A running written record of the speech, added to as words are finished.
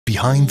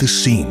Behind the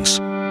scenes,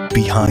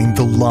 behind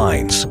the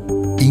lines,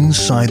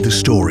 inside the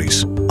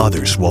stories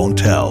others won't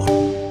tell.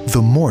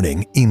 The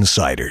Morning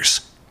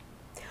Insiders.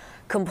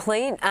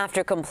 Complaint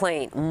after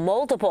complaint.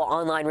 Multiple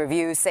online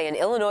reviews say an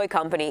Illinois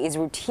company is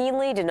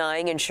routinely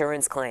denying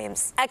insurance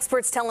claims.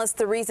 Experts tell us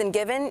the reason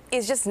given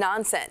is just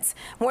nonsense.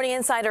 Morning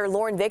Insider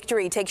Lauren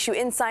Victory takes you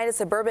inside a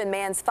suburban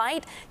man's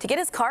fight to get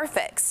his car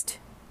fixed.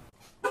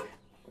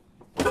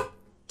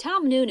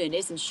 Tom Noonan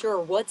isn't sure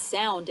what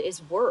sound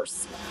is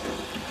worse.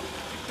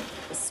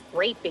 The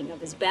scraping of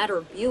his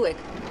battered Buick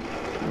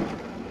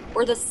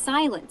or the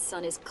silence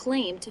on his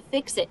claim to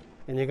fix it.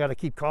 And you got to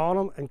keep calling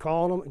them and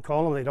calling them and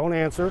calling them. They don't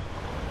answer.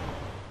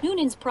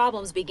 Noonan's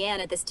problems began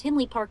at this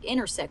Tinley Park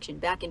intersection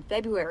back in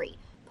February.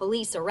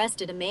 Police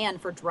arrested a man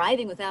for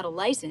driving without a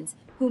license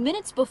who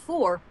minutes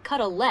before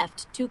cut a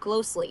left too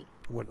closely.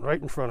 Went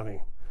right in front of me,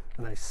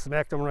 and I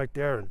smacked him right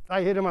there. And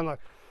I hit him on the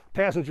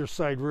passenger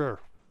side rear.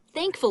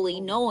 Thankfully,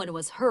 no one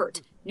was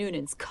hurt.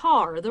 Noonan's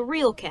car, the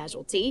real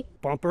casualty.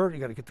 Bumper, you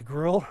got to get the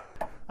grill.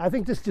 I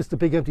think this is just a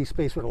big empty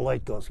space where the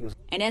light goes.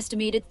 An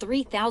estimated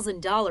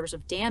 $3,000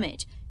 of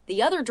damage.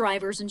 The other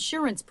driver's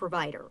insurance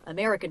provider,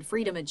 American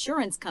Freedom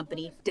Insurance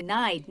Company,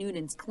 denied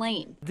Noonan's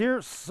claim.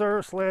 Dear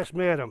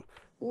sir/madam,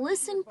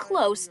 listen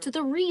close to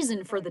the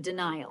reason for the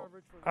denial.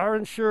 Our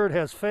insured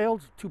has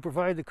failed to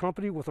provide the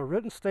company with a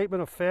written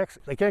statement of facts.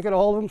 They can't get a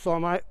hold of him, so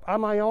on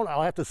my own,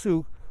 I'll have to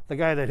sue the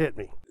guy that hit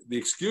me. The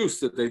excuse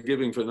that they're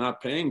giving for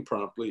not paying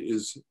promptly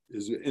is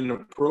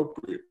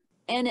inappropriate.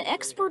 An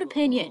expert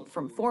opinion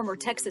from former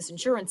Texas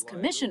Insurance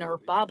Commissioner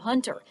Bob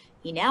Hunter.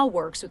 He now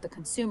works with the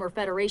Consumer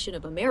Federation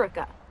of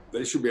America.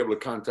 They should be able to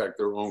contact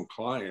their own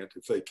client.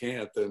 If they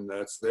can't, then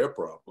that's their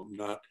problem,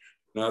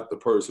 not the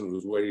person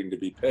who's waiting to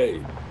be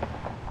paid.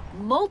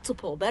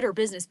 Multiple Better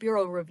Business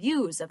Bureau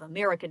reviews of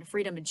American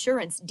Freedom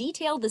Insurance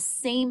detail the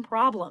same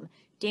problem.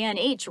 Dan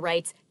H.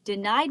 writes,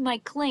 denied my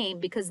claim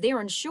because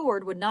their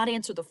insured would not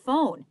answer the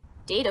phone.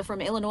 Data from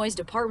Illinois'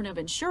 Department of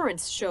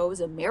Insurance shows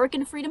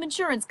American Freedom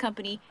Insurance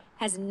Company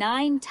has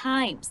 9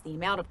 times the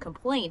amount of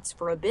complaints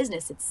for a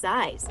business its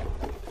size.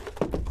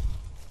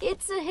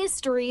 It's a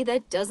history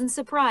that doesn't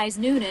surprise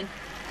Noonan.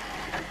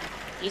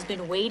 He's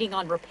been waiting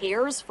on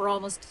repairs for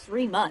almost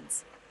 3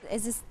 months.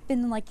 Has this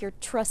been like your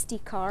trusty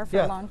car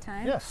for a long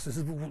time? Yes, this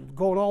is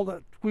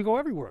going we go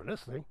everywhere in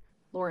this thing.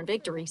 Lauren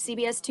Victory,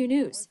 CBS 2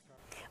 News.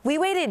 We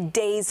waited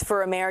days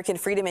for American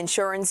Freedom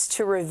Insurance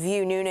to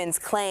review Noonan's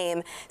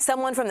claim.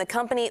 Someone from the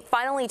company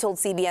finally told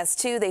CBS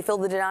 2 they feel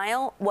the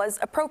denial was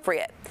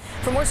appropriate.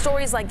 For more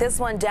stories like this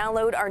one,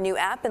 download our new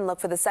app and look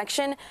for the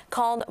section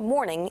called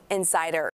Morning Insider.